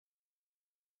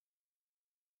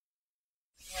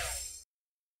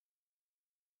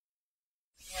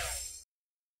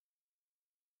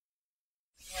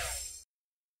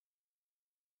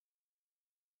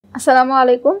আসসালামু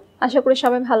আলাইকুম, আশা করি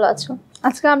সবাই ভালো আছো।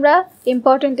 আজকে আমরা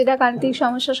ইম্পর্টেন্ট ডেটা গাণিতিক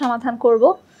সমস্যার সমাধান করব।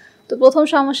 তো প্রথম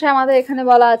সমস্যায় আমাদের এখানে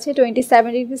বলা আছে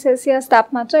 27 ডিগ্রি সেলসিয়াস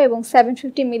তাপমাত্রা এবং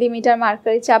 750 মিলিমিটার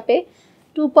মার্কারি চাপে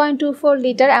 2.24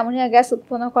 লিটার অ্যামোনিয়া গ্যাস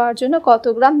উৎপন্ন করার জন্য কত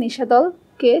গ্রাম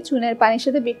নিশাদলকে চুনের পানির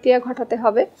সাথে বিক্রিয়া ঘটাতে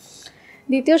হবে।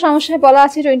 দ্বিতীয় সমস্যায় বলা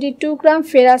আছে 22 গ্রাম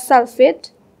ফেরাস সালফেট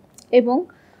এবং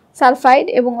সালফাইড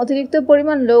এবং অতিরিক্ত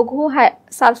পরিমাণ লঘু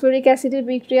সালফিউরিক অ্যাসিডের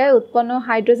বিক্রিয়ায় উৎপন্ন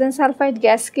হাইড্রোজেন সালফাইড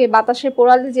গ্যাসকে বাতাসে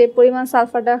পোড়ালে যে পরিমাণ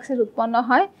সালফার ডাইঅক্সাইড উৎপন্ন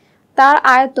হয় তার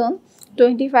আয়তন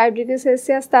 25 ডিগ্রি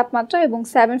সেলসিয়াস তাপমাত্রা এবং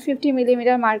 750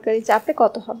 মিলিমিটার মার্কারি চাপে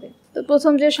কত হবে। তো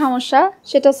প্রথম যে সমস্যা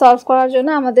সেটা সলভ করার জন্য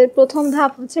আমাদের প্রথম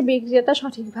ধাপ হচ্ছে বিক্রিয়াটা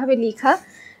সঠিকভাবে লেখা।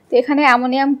 তো এখানে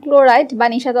অ্যামোনিয়াম ক্লোরাইড বা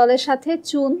নিশাদলের সাথে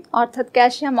চুন অর্থাৎ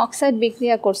ক্যালসিয়াম অক্সাইড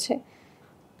বিক্রিয়া করছে।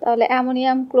 তাহলে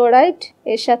অ্যামোনিয়াম ক্লোরাইড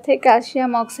এর সাথে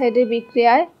ক্যালসিয়াম অক্সাইডের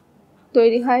বিক্রিয়ায়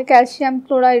তৈরি হয় ক্যালসিয়াম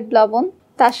ক্লোরাইড লবণ,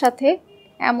 তার সাথে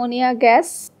অ্যামোনিয়া গ্যাস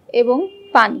এবং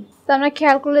পানি। তো আমরা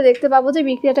খেয়াল করলে দেখতে পাবো যে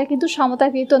বিক্রিয়াটা কিন্তু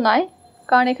সমতাকৃত নয়,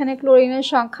 কারণ এখানে ক্লোরিনের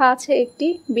সংখ্যা আছে একটি,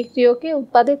 বিক্রিয়কে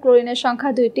উৎপাদে ক্লোরিনের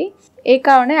সংখ্যা দুইটি। এই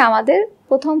কারণে আমাদের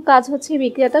প্রথম কাজ হচ্ছে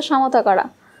বিক্রিয়াটা সমতা করা।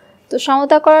 তো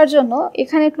সমতা করার জন্য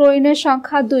এখানে ক্লোরিনের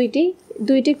সংখ্যা দুইটি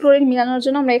ক্লোরিন মিলানোর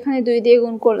জন্য আমরা এখানে 2 দিয়ে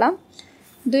গুণ করলাম।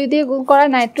 2 দিয়ে গুণ করা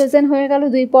নাইট্রোজেন হয়ে গেল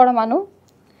 2 পরমাণু।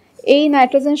 এই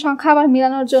নাইট্রোজেন সংখ্যা আবার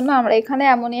মিলানোর জন্য আমরা এখানে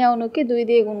অ্যামোনিয়া অণুকে 2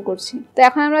 দিয়ে গুণ করছি। তো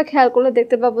এখন আমরা খেয়াল করলে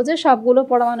দেখতে পাবো যে সবগুলো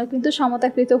পরমাণু কিন্তু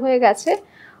সমতাকৃত হয়ে গেছে,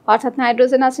 অর্থাৎ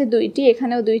নাইট্রোজেন আছে 2টি,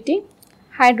 এখানেও 2টি,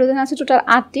 হাইড্রোজেন আছে টোটাল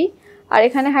 8টি, আর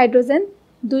এখানে হাইড্রোজেন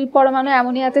 2 পরমাণু,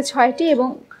 অ্যামোনিয়াতে 6টি এবং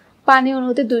পানি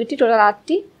অণুতে 2টি, টোটাল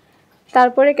 8টি।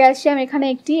 তারপরে ক্যালসিয়াম এখানে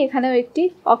একটি, এখানেও একটি,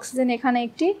 অক্সিজেন এখানে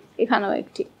একটি, এখানেও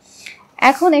একটি।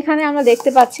 এখন এখানে আমরা দেখতে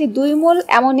পাচ্ছি 2 মোল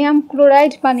অ্যামোনিয়াম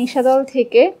ক্লোরাইড বা নিশাদল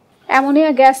থেকে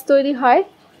অ্যামোনিয়া গ্যাস তৈরি হয়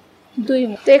 2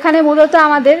 মোল। তো এখানে মূলত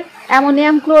আমাদের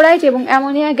অ্যামোনিয়াম ক্লোরাইড এবং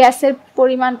অ্যামোনিয়া গ্যাসের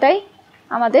পরিমাণটাই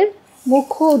আমাদের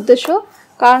মুখ্য উদ্দেশ্য,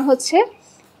 কারণ হচ্ছে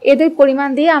এদের পরিমাণ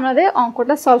দিয়ে আমাদের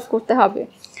অঙ্কটা সলভ করতে হবে।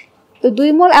 তো 2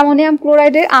 মোল অ্যামোনিয়াম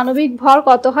ক্লোরাইডের আণবিক ভর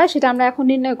কত হয় সেটা আমরা এখন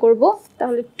নির্ণয় করব।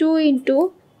 তাহলে 2 ইন্টু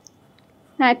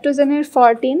নাইট্রোজেনের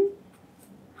 14,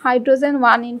 হাইড্রোজেন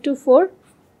 1 ইন্টু 4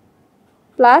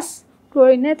 প্লাস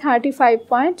ক্লোরিনের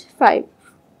 35.5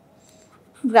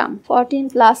 গ্রাম, 14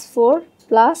 প্লাস 4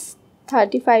 প্লাস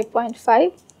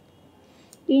 35.5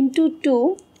 ইন্টু 2,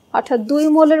 অর্থাৎ 2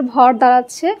 মোলের ভর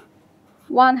দাঁড়াচ্ছে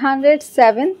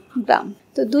 107 গ্রাম।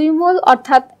 তো 2 মোল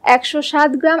অর্থাৎ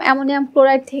 107 গ্রাম অ্যামোনিয়াম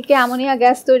ক্লোরাইড থেকে অ্যামোনিয়া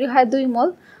গ্যাস তৈরি হয় 2 মোল।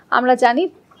 আমরা জানি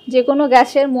যে কোনো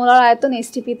গ্যাসের মোলার আয়তন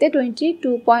এসটিপিতে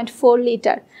 22.4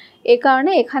 লিটার। এই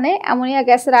কারণে এখানে অ্যামোনিয়া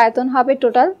গ্যাসের আয়তন হবে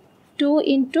টোটাল 2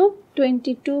 ইন্টু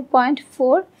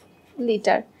 22.4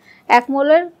 লিটার। 1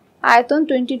 মোলের আয়তন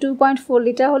 22.4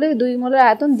 লিটার হলে 2 মোলের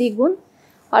আয়তন দ্বিগুণ,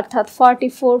 অর্থাৎ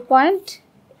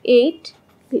 44.8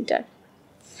 লিটার।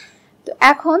 তো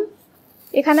এখন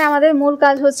এখানে আমাদের মূল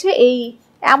কাজ হচ্ছে এই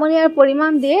অ্যামোনিয়ার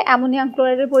পরিমাণ দিয়ে অ্যামোনিয়াম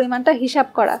ক্লোরাইডের পরিমাণটা হিসাব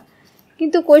করা।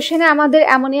 কিন্তু কোয়েশ্চেনে আমাদের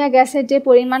অ্যামোনিয়া গ্যাসের যে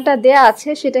পরিমাণটা দেয়া আছে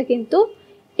সেটা কিন্তু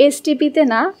এসটিপিতে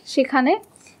না, সেখানে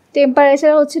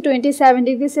টেম্পারেচার হচ্ছে 27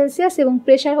 ডিগ্রি সেলসিয়াস এবং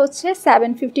প্রেশার হচ্ছে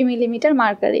 750 মিলিমিটার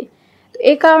মার্কারি। তো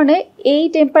এই কারণে এই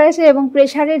টেম্পারেচার এবং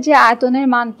প্রেশারের যে আয়তনের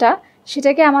মানটা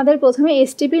সেটাকে আমাদের প্রথমে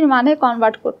এসটিপির মানে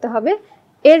কনভার্ট করতে হবে,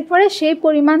 এরপরে সেই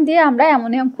পরিমাণ দিয়ে আমরা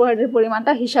অ্যামোনিয়াম ক্লোরাইডের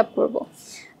পরিমাণটা হিসাব করব।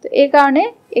 তো এই কারণে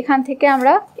এখান থেকে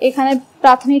আমরা এখানে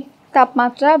প্রাথমিক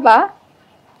তাপমাত্রা বা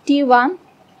T1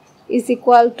 is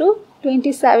equal to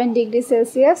 27 degree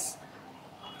Celsius,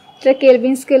 এটা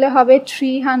কেলভিন স্কেলে হবে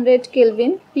 300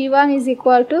 kelvin. P1 is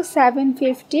equal to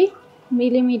 750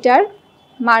 millimetre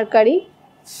mercury,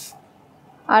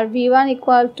 R V1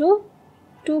 equal to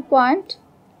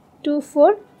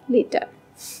 2.24 litre.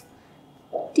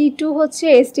 T2 হচ্ছে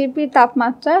এসটিপির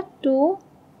তাপমাত্রা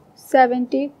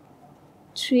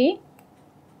 273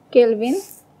 কেলভিন।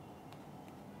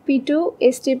 P2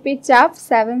 এসটিপির চাপ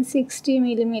 760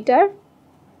 millimetre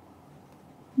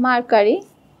mercury.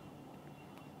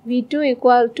 V2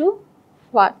 equal to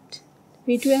what?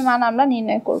 V2 এর মান আমরা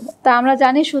নির্ণয় করব। তা আমরা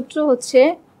জানি সূত্র হচ্ছে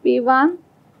P1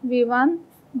 V1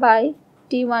 by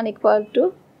T1 equal to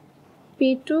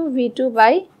P2 V2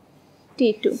 by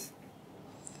T2।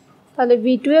 তাহলে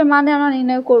V2 এর মানে আমরা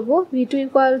নির্ণয় করব V2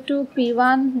 equal to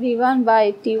P1 V1 by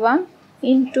T1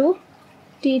 into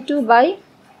T2 by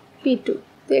P2।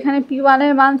 তো এখানে P1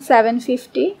 এর মান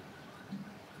 750,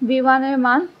 V1 এর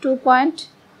মান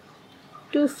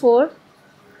 2.24,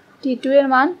 T2 এর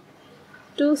মান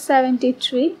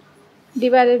 273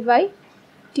 ডিভাইডেড বাই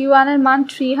T1 এর মান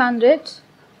 300,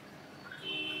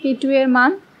 P2 এর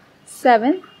মান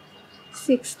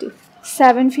 760।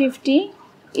 750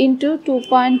 into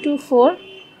 2.24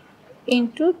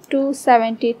 into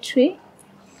 273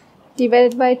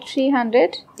 divided by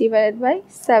 300 divided by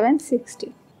 760,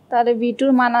 তাহলে V2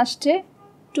 মান আসছে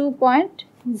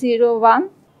 2.01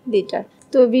 লিটার।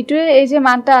 তো V2 এর এই যে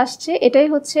মানটা আসছে এটাই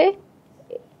হচ্ছে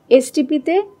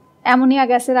এসটিপিতে অ্যামোনিয়া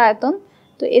গ্যাসের আয়তন।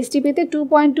 তো এসটিপিতে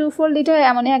 2.24 লিটার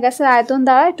অ্যামোনিয়া গ্যাসের আয়তন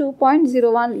দাঁড়ায়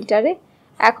 2.01 লিটারে।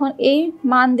 এখন এই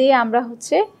মান দিয়ে আমরা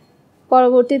হচ্ছে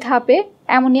পরবর্তী ধাপে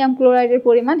অ্যামোনিয়াম ক্লোরাইডের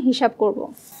পরিমাণ হিসাব করব।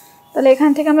 তাহলে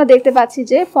এখান থেকে আমরা দেখতে পাচ্ছি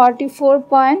যে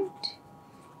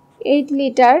 44.8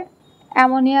 লিটার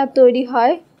অ্যামোনিয়া তৈরি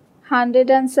হয়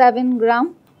 107 গ্রাম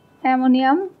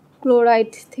অ্যামোনিয়াম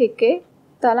ক্লোরাইড থেকে।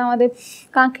 তাহলে আমাদের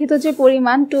কাঙ্ক্ষিত যে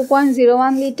পরিমাণ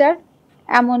 2.01 লিটার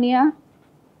অ্যামোনিয়া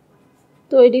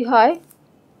তৈরি হয়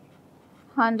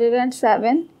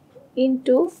 107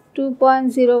 into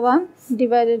 2.01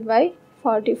 divided by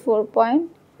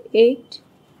 44.8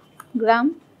 gram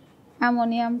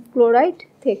ammonium chloride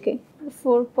থেকে,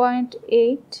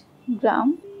 4.8 গ্রাম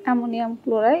অ্যামোনিয়াম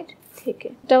ক্লোরাইড থেকে।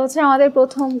 এটা হচ্ছে আমাদের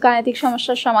প্রথম গাণিতিক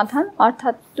সমস্যার সমাধান,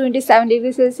 অর্থাৎ 27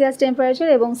 ডিগ্রি সেলসিয়াস টেম্পারেচার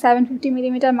এবং 750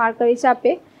 মিলিমিটার মার্কারি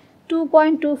চাপে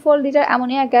 2.24 লিটার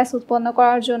অ্যামোনিয়া গ্যাস উৎপন্ন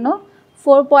করার জন্য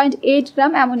 4.8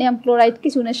 গ্রাম অ্যামোনিয়াম ক্লোরাইডকে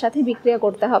চুনের সাথে বিক্রিয়া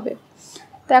করতে হবে।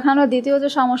 তো এখন আমরা দ্বিতীয় যে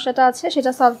সমস্যাটা আছে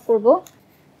সেটা সলভ করব।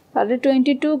 তাহলে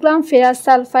 22 গ্রাম ফেরাস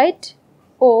সালফাইড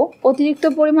ও অতিরিক্ত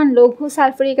পরিমাণ লঘু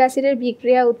সালফারিক অ্যাসিডের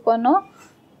বিক্রিয়া উৎপন্ন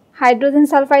হাইড্রোজেন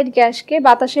সালফাইড গ্যাসকে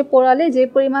বাতাসে পোড়ালে যে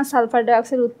পরিমাণ সালফার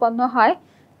ডাইঅক্সাইড উৎপন্ন হয়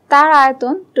তার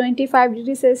আয়তন 25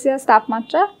 ডিগ্রি সেলসিয়াস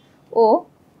তাপমাত্রা ও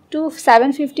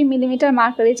 750 মিলিমিটার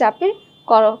মার্কারি চাপে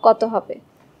কত হবে।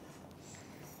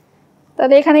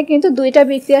 তাহলে এখানে কিন্তু দুইটা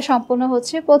বিক্রিয়া সম্পন্ন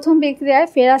হচ্ছে। প্রথম বিক্রিয়ায়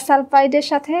ফেরাস সালফাইডের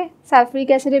সাথে সালফারিক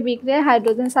অ্যাসিডের বিক্রিয়ায়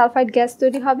হাইড্রোজেন সালফাইড গ্যাস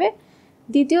তৈরি হবে।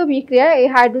 দ্বিতীয় বিক্রিয়ায় এই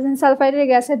হাইড্রোজেন সালফাইডের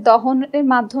গ্যাসের দহনের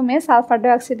মাধ্যমে সালফার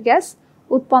ডাইঅক্সাইড গ্যাস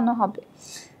উৎপন্ন হবে।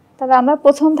 তাহলে আমরা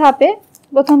প্রথম ধাপে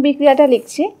প্রথম বিক্রিয়াটা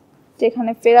লিখছি,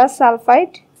 যেখানে ফেরাস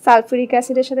সালফাইড সালফিউরিক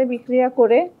অ্যাসিডের সাথে বিক্রিয়া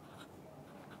করে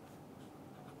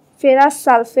ফেরাস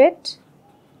সালফেট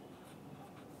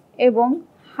এবং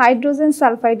হাইড্রোজেন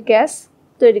সালফাইড গ্যাস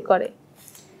তৈরি করে।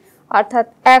 অর্থাৎ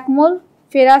 1 মোল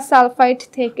ফেরাস সালফাইড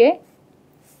থেকে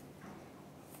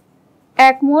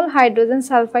 1 মোল হাইড্রোজেন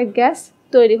সালফাইড গ্যাস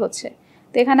তৈরি হচ্ছে।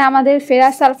 তো এখানে আমাদের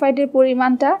ফেরাস সালফাইডের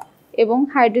পরিমাণটা এবং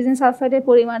হাইড্রোজেন সালফাইডের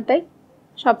পরিমাণটাই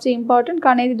সবচেয়ে ইম্পর্টেন্ট,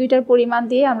 কারণ এই দুইটার পরিমাণ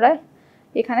দিয়ে আমরা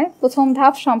এখানে প্রথম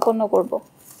ধাপ সম্পন্ন করব।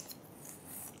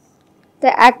 তো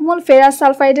 1 মোল ফেরাস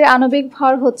সালফাইডের আণবিক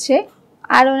ভর হচ্ছে,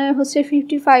 আয়রনের হচ্ছে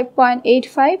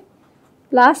 55.85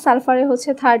 প্লাস সালফারের হচ্ছে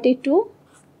 32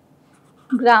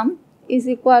 গ্রাম ইজ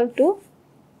ইকুয়াল টু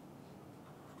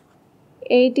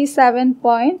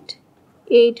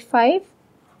 87.85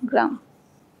 গ্রাম।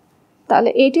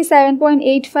 তাহলে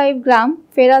 87.85 গ্রাম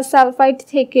ফেরাস সালফাইড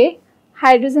থেকে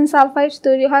হাইড্রোজেন সালফাইড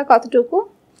তৈরি হয় কতটুকু?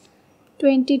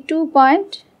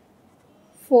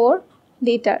 22.4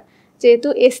 লিটার। যেহেতু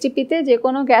এসটিপিতে যে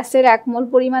কোনো গ্যাসের 1 মোল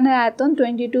পরিমাণের আয়তন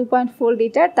 22.4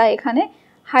 লিটার, তাই এখানে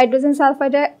হাইড্রোজেন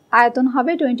সালফাইডের আয়তন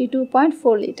হবে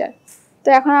 22.4 লিটার। তো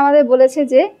এখন আমাদের বলেছে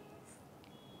যে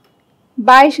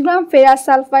 22 গ্রাম ফেরাস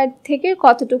সালফাইড থেকে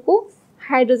কতটুকু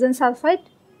হাইড্রোজেন সালফাইড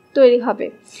তৈরি হবে।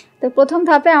 তো প্রথম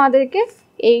ধাপে আমাদেরকে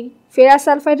এই ফেরাস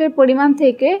সালফাইডের পরিমাণ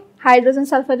থেকে হাইড্রোজেন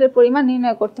সালফাইডের পরিমাণ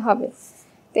নির্ণয় করতে হবে।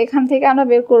 তো এখান থেকে আমরা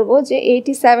বের করব যে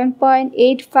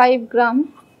 87.85 গ্রাম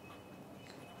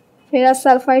ফেরাস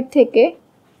সালফাইড থেকে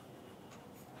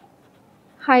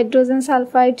হাইড্রোজেন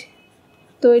সালফাইড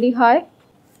তৈরি হয়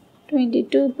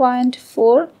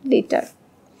 22.4 লিটার।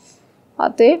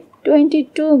 অতএব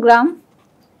 22 গ্রাম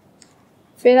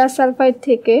ফেরাস সালফাইড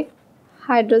থেকে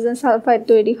হাইড্রোজেন সালফাইড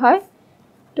তৈরি হয়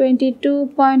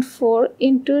 22.4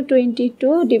 into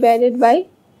 22 divided by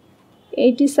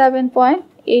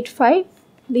 87.85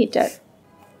 litre,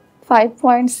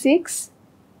 5.6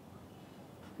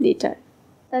 litre.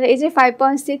 তাহলে এই যে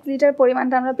 5.6 লিটার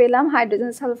পরিমাণটা আমরা পেলাম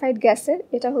হাইড্রোজেন সালফাইড গ্যাসের,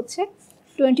 এটা হচ্ছে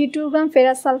 22 গ্রাম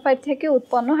ফেরাস সালফাইড থেকে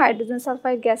উৎপন্ন হাইড্রোজেন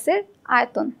সালফাইড গ্যাসের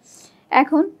আয়তন।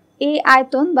 এখন এই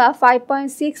আয়তন বা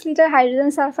 5.6 লিটার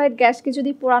হাইড্রোজেন সালফাইড গ্যাসকে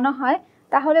যদি পোড়ানো হয়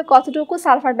তাহলে কতটুকু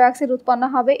সালফার ডাইঅক্সাইড উৎপন্ন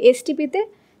হবে এসটিপিতে,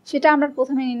 সেটা আমরা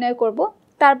প্রথমে নির্ণয় করব।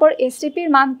 তারপর এসটিপির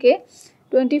মানকে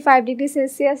 25 ডিগ্রি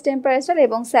সেলসিয়াস টেম্পারেচার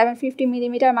এবং 750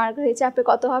 মিলিমিটার মার্কারি চাপে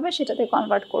কত হবে সেটাতে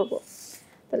কনভার্ট করব।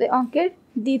 তাহলে অঙ্কের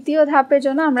দ্বিতীয় ধাপের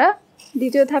জন্য আমরা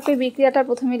দ্বিতীয় ধাপের বিক্রিয়াটা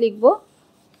প্রথমে লিখব।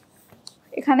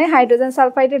 এখানে হাইড্রোজেন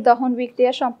সালফাইডের দহন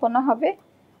বিক্রিয়া সম্পন্ন হবে।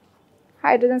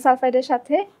 হাইড্রোজেন সালফাইডের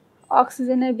সাথে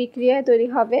অক্সিজেনের বিক্রিয়ায় তৈরি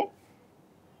হবে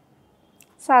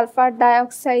সালফার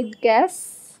ডাইঅক্সাইড গ্যাস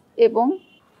এবং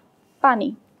পানি।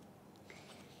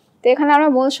 তো এখানে আমরা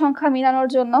মোল সংখ্যা মিলানোর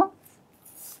জন্য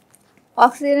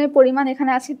অক্সিজেনের পরিমাণ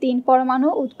এখানে আছে 3 পরমাণু,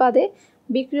 উৎপাদে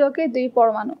বিক্রিয়কে 2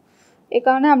 পরমাণু। এ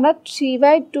কারণে আমরা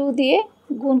 3/2 দিয়ে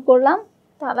গুণ করলাম,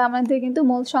 তাহলে আমাদের কিন্তু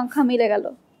মোল সংখ্যা মিলে গেল।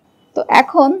 তো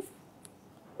এখন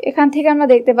এখান থেকে আমরা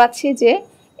দেখতে পাচ্ছি যে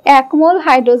 1 মোল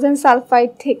হাইড্রোজেন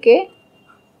সালফাইড থেকে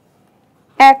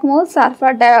 1 মোল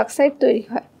সালফার ডাইঅক্সাইড তৈরি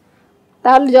হয়।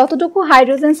 তাহলে যতটুকু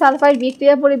হাইড্রোজেন সালফাইড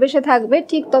বিক্রিয়া পরিবেশে থাকবে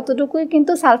ঠিক ততটুকুই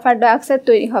কিন্তু সালফার ডাইঅক্সাইড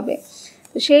তৈরি হবে।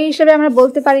 তো সেই হিসেবে আমরা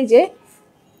বলতে পারি যে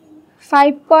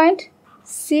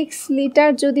 5.6 লিটার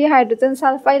যদি হাইড্রোজেন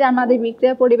সালফাইড আমাদের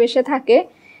বিক্রিয়া পরিবেশে থাকে,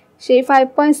 সেই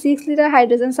 5.6 লিটার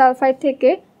হাইড্রোজেন সালফাইড থেকে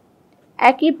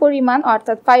একই পরিমাণ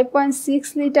অর্থাৎ 5.6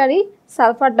 লিটারই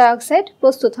সালফার ডাইঅক্সাইড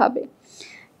প্রস্তুত হবে।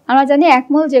 আমরা জানি 1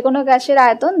 মোল যে কোনো গ্যাসের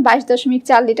আয়তন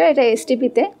 22.4 লিটার, এটা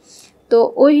এসটিপিতে। তো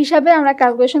ওই হিসাবে আমরা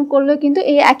ক্যালকুলেশন করলেও কিন্তু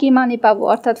এই একই মানই পাবো,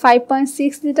 অর্থাৎ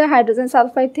 5.6 লিটার হাইড্রোজেন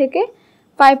সালফাইড থেকে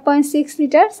 5.6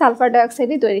 লিটার সালফার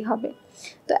ডাইঅক্সাইডই তৈরি হবে।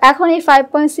 তো এখন এই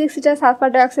 5.6 litre sulphur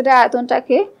ডাইঅক্সাইডের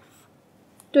আয়তনটাকে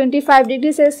 25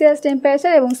 degree Celsius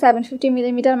temperature এবং 750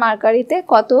 মিলিমিটার মার্কারিতে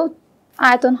কত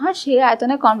আয়তন হয় সেই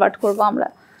আয়তনে কনভার্ট করব আমরা।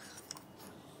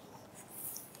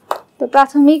 তো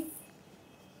প্রাথমিক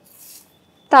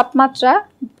তাপমাত্রা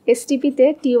এসটিপিতে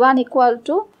T1 equal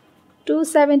to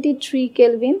 273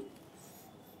 kelvin,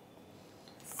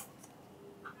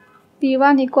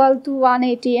 P1 equal to 1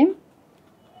 atm,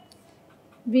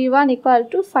 V1 equal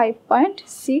to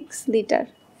 5.6 litre,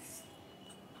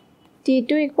 T2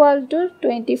 equal to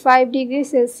 25 degree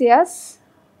Celsius,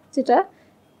 যেটা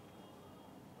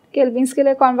কেলভিন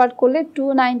স্কেলে কনভার্ট করলে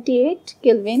 298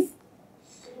 কেলভিন,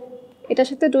 এটার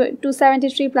সাথে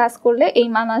 273 প্লাস করলে এই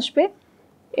মান আসবে।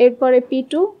 এরপরে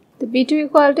P2, তো P2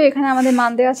 ইকুয়াল টু এখানে আমাদের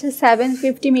মান দেওয়া আছে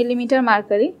 750 মিলিমিটার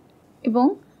মার্কারি, এবং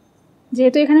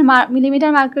যেহেতু এখানে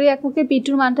মিলিমিটার মার্কারি এককে P2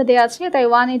 মানটা দেওয়া আছে তাই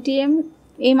 1 atm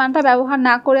এই মানটা ব্যবহার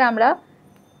না করে আমরা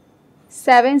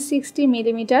 760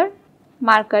 মিলিমিটার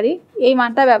মার্কারি এই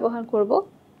মানটা ব্যবহার করব,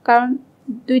 কারণ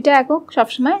দুইটা একক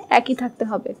সবসময় একই থাকতে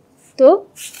হবে। তো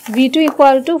V2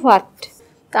 ইকুয়াল টু হোয়াট?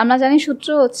 তো আমরা জানি সূত্র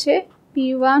হচ্ছে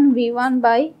P1 V1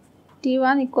 by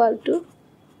T1 equal to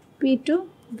P2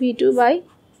 V2 by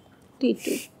T2।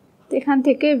 তো এখান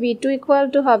থেকে V2 ইকুয়াল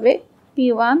টু হবে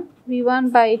P1 V1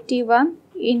 by T1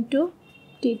 into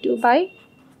T2 by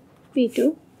P2।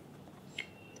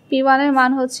 P1 এর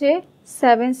মান হচ্ছে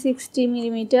 760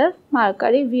 মিলিমিটার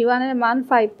মার্কারি, V1 এর মান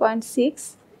 5.6,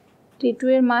 T2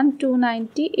 এর মান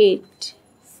 298,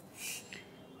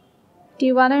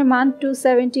 T1 এর মান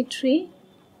 273,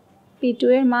 P2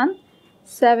 এর মান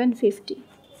 750।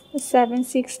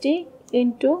 760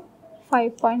 into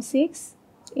 5.6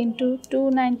 into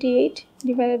 298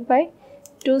 divided by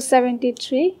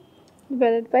 273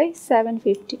 divided by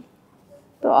 750।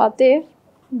 তো অতএব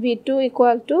V2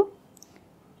 ইকুয়াল টু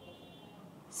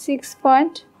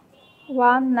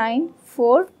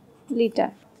 6.194 লিটার।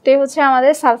 এটাই হচ্ছে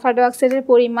আমাদের সালফার ডাইঅক্সাইডের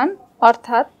পরিমাণ,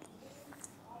 অর্থাৎ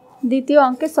দ্বিতীয়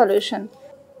অঙ্কের সলিউশন।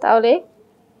 তাহলে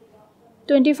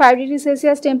 25 ডিগ্রি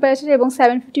সেলসিয়াস টেম্পারেচার এবং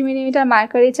 750 মিলিমিটার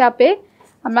মার্কারি চাপে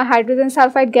আমরা হাইড্রোজেন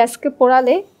সালফাইড গ্যাসকে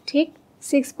পোড়ালে ঠিক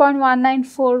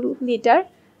 6.194 লিটার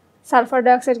সালফার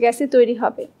ডাইঅক্সাইড গ্যাসই তৈরি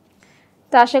হবে।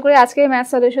 তো আশা করি আজকের ম্যাথ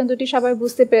সলিউশন দুটি সবাই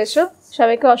বুঝতে পেরেছো।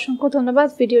 সবাইকে অসংখ্য ধন্যবাদ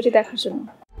ভিডিওটি দেখার জন্য।